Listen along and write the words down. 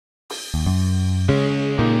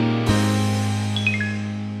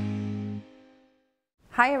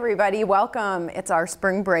Hi everybody, welcome. It's our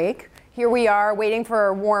spring break. Here we are waiting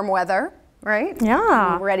for warm weather, right?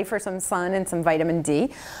 Yeah. We're ready for some sun and some vitamin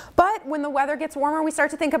D. But when the weather gets warmer, we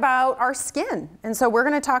start to think about our skin. And so we're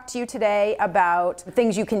going to talk to you today about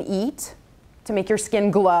things you can eat to make your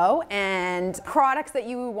skin glow and products that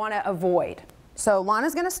you want to avoid. So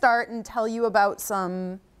Lana's going to start and tell you about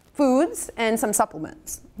some foods and some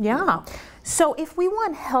supplements. Yeah. So if we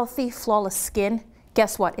want healthy, flawless skin,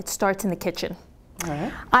 guess what? It starts in the kitchen. All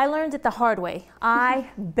right. I learned it the hard way. I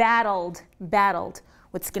battled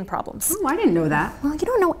with skin problems. Oh, I didn't know that. Well, you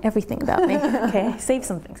don't know everything about me, okay? Save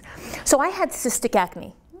some things. So I had cystic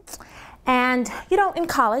acne. And, you know, in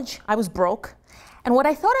college, I was broke. And what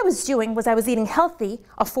I thought I was doing was I was eating healthy,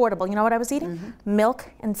 affordable. You know what I was eating? Mm-hmm. Milk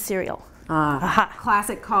and cereal.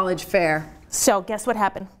 Classic college fare. So guess what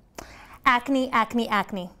happened? Acne.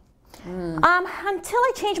 Until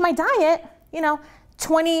I changed my diet, you know,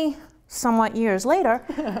 20 somewhat years later,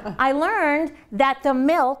 I learned that the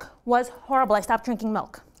milk was horrible. I stopped drinking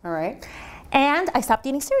milk. All right. And I stopped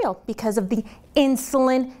eating cereal because of the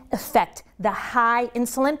insulin effect. The high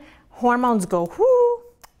insulin, hormones go whoo,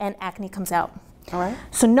 and acne comes out. All right.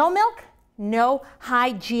 So no milk, no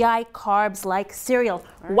high GI carbs like cereal,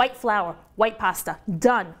 right. White flour, white pasta,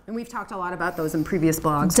 done. And we've talked a lot about those in previous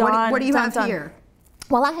blogs. Done, what do you done, have done. here?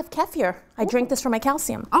 Well, I have kefir. I drink this for my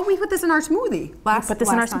calcium. Oh, we put this in our smoothie last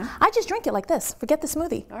time. I just drink it like this. Forget the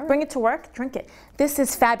smoothie. Right. Bring it to work, drink it. This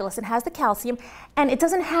is fabulous. It has the calcium, and it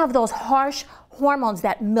doesn't have those harsh hormones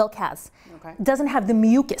that milk has. Okay. It doesn't have the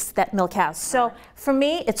mucus that milk has. So right. For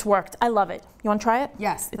me, it's worked. I love it. You want to try it?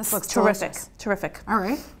 Yes, this looks terrific. delicious. Terrific. All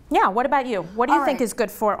right. Yeah, what about you? What do you think right. is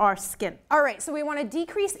good for our skin? All right, so we want to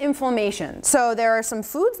decrease inflammation. So there are some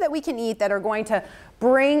foods that we can eat that are going to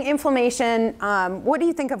bring inflammation. What do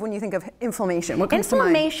you think of when you think of inflammation? What comes to mind?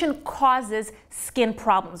 Inflammation causes skin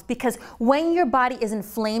problems because when your body is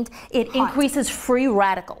inflamed, it increases free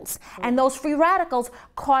radicals. And those free radicals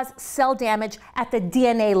cause cell damage at the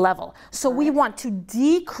DNA level. So we want to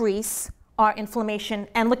decrease our inflammation.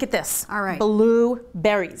 And look at this. All right.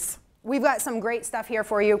 Blueberries. We've got some great stuff here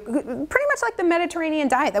for you, pretty much like the Mediterranean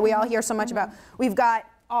diet that we all hear so much about. We've got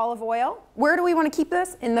olive oil. Where do we want to keep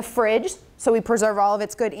this? In the fridge, so we preserve all of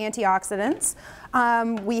its good antioxidants.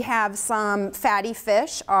 We have some fatty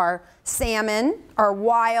fish, our salmon, our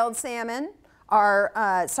wild salmon,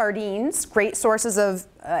 our sardines, great sources of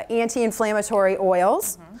anti-inflammatory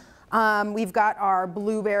oils. We've got our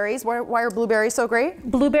blueberries. Why are blueberries so great?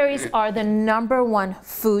 Blueberries are the #1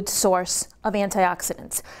 food source of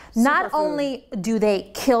antioxidants. Not only do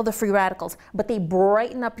they kill the free radicals, but they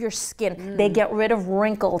brighten up your skin. They get rid of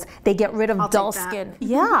wrinkles. They get rid of dull skin.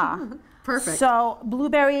 Yeah. Perfect. So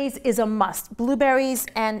blueberries is a must. Blueberries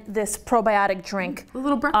and this probiotic drink. A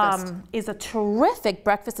little breakfast. Is a terrific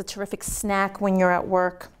breakfast, a terrific snack when you're at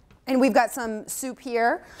work. And we've got some soup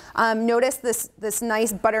here. Notice this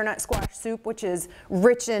nice butternut squash soup, which is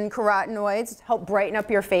rich in carotenoids, help brighten up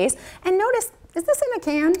your face. And notice, is this in a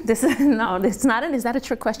can? No, it's not. Is that a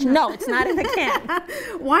trick question? No, it's not in a can.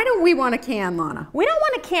 Why don't we want a can, Lana? We don't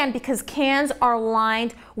want a can because cans are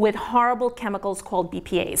lined with horrible chemicals called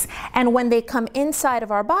BPAs. And when they come inside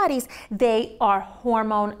of our bodies, they are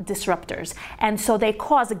hormone disruptors. And so they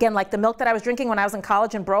cause, again, like the milk that I was drinking when I was in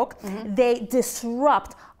college and broke, they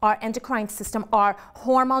disrupt our endocrine system. Our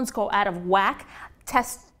hormones go out of whack.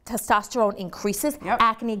 Testosterone increases. Yep.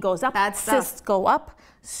 Acne goes up. Bad stuff. Cysts go up.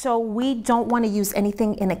 So we don't want to use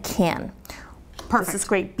anything in a can. Perfect. This is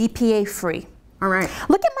great. BPA free. All right.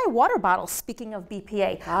 Look at my water bottle, speaking of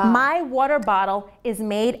BPA. My water bottle is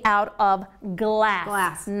made out of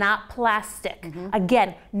glass. Not plastic.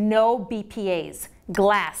 Again, no BPAs.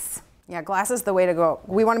 Glass. Yeah, glass is the way to go.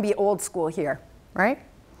 We want to be old school here, right?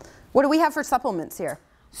 What do we have for supplements here?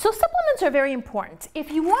 So supplements are very important. If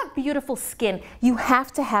you want beautiful skin, you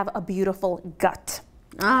have to have a beautiful gut.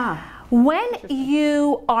 When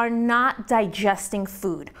you are not digesting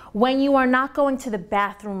food, when you are not going to the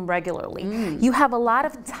bathroom regularly, you have a lot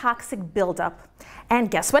of toxic buildup. And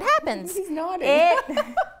guess what happens? He's nodding.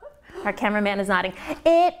 Our cameraman is nodding.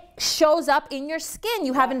 It shows up in your skin.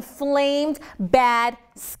 You have inflamed, bad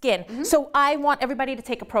skin. So I want everybody to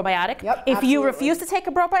take a probiotic. Yep, if you refuse to take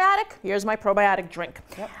a probiotic, here's my probiotic drink.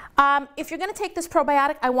 Yep. If you're going to take this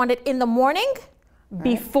probiotic, I want it in the morning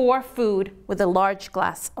before food with a large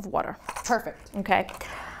glass of water. Perfect. Okay.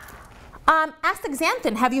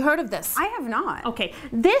 Astaxanthin, have you heard of this? I have not. Okay,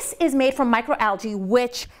 this is made from microalgae,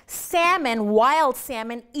 which salmon, wild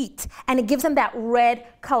salmon, eat, and it gives them that red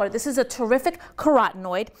color. This is a terrific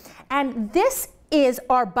carotenoid, and this is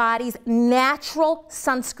our body's natural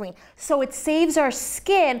sunscreen. So it saves our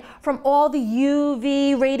skin from all the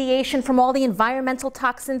UV radiation, from all the environmental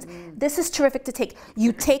toxins. This is terrific to take.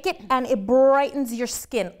 You take it and it brightens your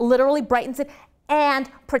skin, literally brightens it and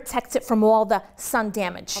protects it from all the sun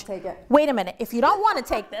damage. I'll take it. Wait a minute, if you don't want to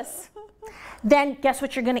take this, then guess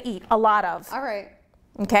what you're gonna eat? A lot of. All right.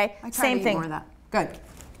 Okay, I try same to eat thing. more of that. Good.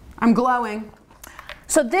 I'm glowing.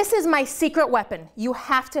 So this is my secret weapon. You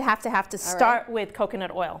have to start with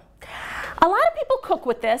coconut oil. A lot of people cook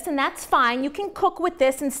with this, and that's fine. You can cook with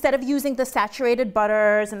this instead of using the saturated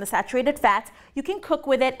butters and the saturated fats. You can cook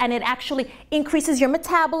with it, and it actually increases your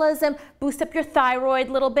metabolism, boosts up your thyroid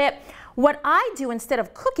a little bit. What I do instead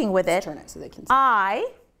of cooking with it, Turn it so they can see.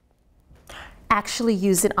 I actually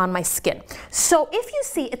use it on my skin. So if you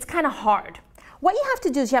see, it's kind of hard. What you have to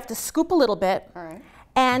do is you have to scoop a little bit. All right.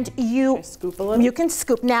 And you scoop a little? You can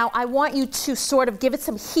scoop. Now I want you to sort of give it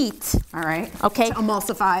some heat. All right. Okay. To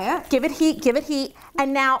emulsify it. Give it heat,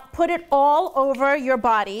 and now put it all over your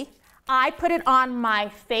body. I put it on my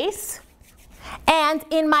face and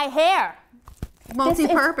in my hair.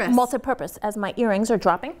 Multi-purpose. Multi-purpose, as my earrings are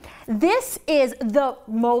dropping. This is the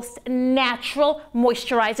most natural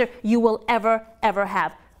moisturizer you will ever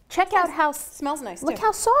have. Check out how Smells nice Look too.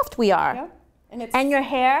 how soft we are. Yep. And your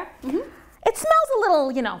hair. It smells a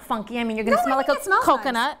little, you know, funky. I mean, you're going to smell like a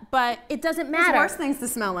coconut, but it doesn't matter. There's worse things to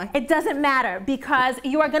smell like. It doesn't matter because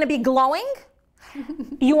you are going to be glowing.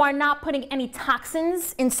 You are not putting any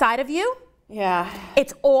toxins inside of you. Yeah.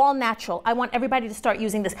 It's all natural. I want everybody to start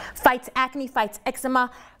using this. Fights acne, fights eczema,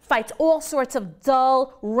 fights all sorts of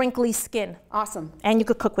dull, wrinkly skin. Awesome. And you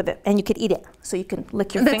could cook with it, and you could eat it, so you can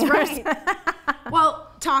lick your fingers. That's right.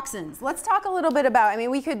 Well, toxins. Let's talk a little bit about, I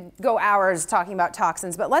mean, we could go hours talking about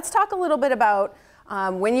toxins, but let's talk a little bit about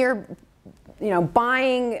when you're, you know,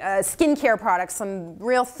 buying skincare products, some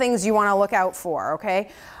real things you want to look out for, okay?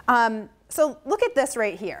 So look at this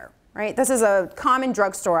right here, right? This is a common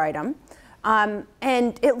drugstore item,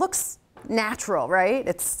 and it looks natural, right?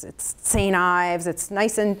 It's St. Ives, it's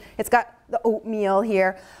nice, and it's got the oatmeal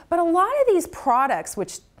here. But a lot of these products,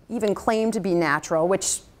 which even claim to be natural,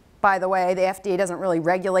 which, by the way, the FDA doesn't really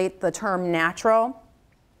regulate the term natural,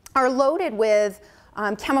 are loaded with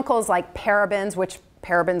chemicals like parabens, which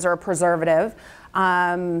parabens are a preservative,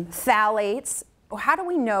 phthalates. How do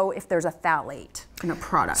we know if there's a phthalate in a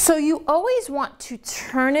product? So you always want to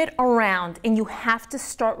turn it around, and you have to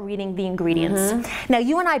start reading the ingredients. Now,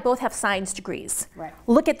 you and I both have science degrees. Right.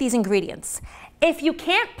 Look at these ingredients. If you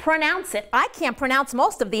can't pronounce it, I can't pronounce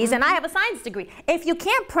most of these, and I have a science degree. If you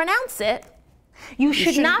can't pronounce it, you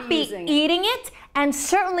should not be eating it, and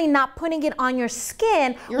certainly not putting it on your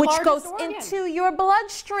skin, which goes into your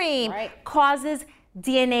bloodstream, causes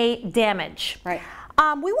DNA damage. Right.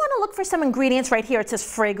 We want to look for some ingredients right here. It says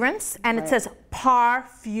fragrance, and it says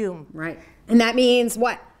perfume. Right. And that means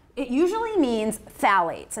what? It usually means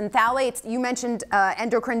phthalates. And phthalates, you mentioned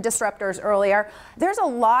endocrine disruptors earlier. There's a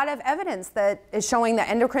lot of evidence that is showing that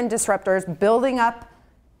endocrine disruptors building up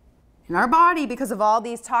in our body because of all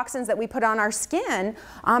these toxins that we put on our skin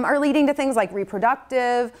are leading to things like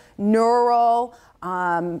reproductive, neural,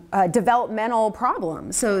 developmental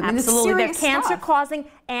problems. So absolutely, they're cancer causing,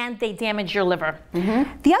 and they damage your liver.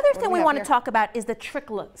 The other thing we want to talk about is the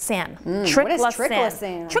triclosan. What is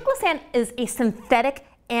triclosan? Triclosan is a synthetic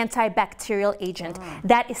antibacterial agent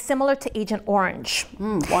that is similar to Agent Orange.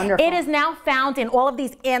 Wonderful. It is now found in all of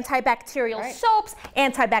these antibacterial soaps,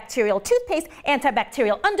 antibacterial toothpaste,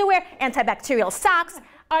 antibacterial underwear, antibacterial socks.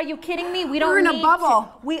 Are you kidding me? We're in a bubble.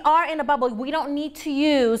 We are in a bubble. We don't need to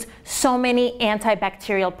use so many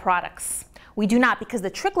antibacterial products. We do not, because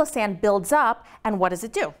the triclosan builds up, and what does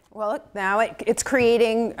it do? Well, now it's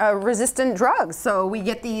creating resistant drugs. So we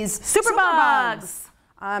get these superbugs.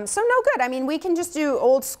 So no good. I mean, we can just do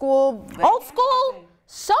old school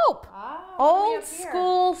Soap. Old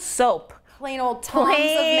school soap. Plain old Tums of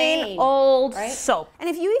Maine. Plain old soap. And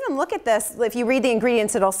if you even look at this, if you read the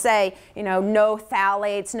ingredients, it'll say, you know, no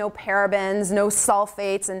phthalates, no parabens, no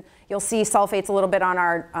sulfates, and you'll see sulfates a little bit on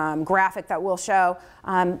our graphic that we'll show.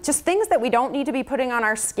 Just things that we don't need to be putting on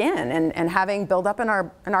our skin and having build up in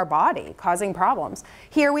our body, causing problems.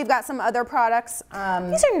 Here we've got some other products.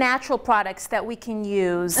 These are natural products that we can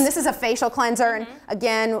use. And this is a facial cleanser, and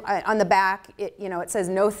again, on the back, it says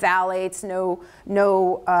no phthalates, no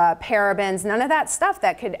parabens, none of that stuff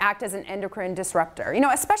that could act as an endocrine disruptor. You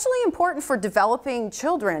know, especially important for developing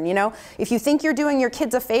children. You know, if you think you're doing your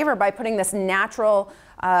kids a favor by putting this natural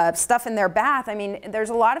stuff in their bath, I mean,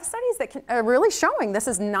 there's a lot of studies that are really showing this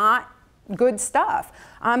is not good stuff,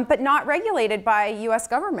 but not regulated by U.S.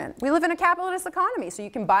 government. We live in a capitalist economy, so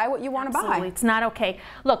you can buy what you want to buy. Absolutely, it's not okay.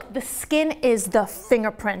 Look, the skin is the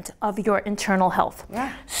fingerprint of your internal health.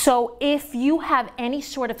 Yeah. So if you have any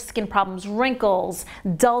sort of skin problems, wrinkles,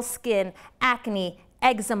 dull skin, acne,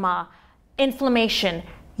 eczema, inflammation,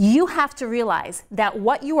 you have to realize that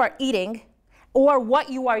what you are eating or what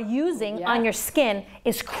you are using on your skin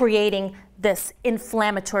is creating this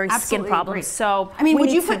inflammatory skin problem. Agree. So I mean,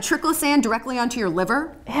 would you put triclosan directly onto your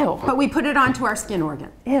liver? Ew. But we put it onto our skin organ.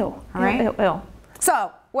 Ew. All right? Ew, ew, ew.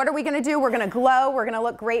 So what are we going to do? We're going to glow. We're going to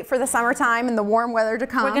look great for the summertime and the warm weather to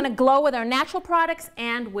come. We're going to glow with our natural products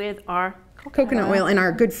and with our coconut oil and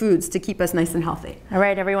our good foods to keep us nice and healthy. All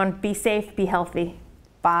right, everyone, be safe, be healthy.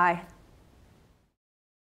 Bye.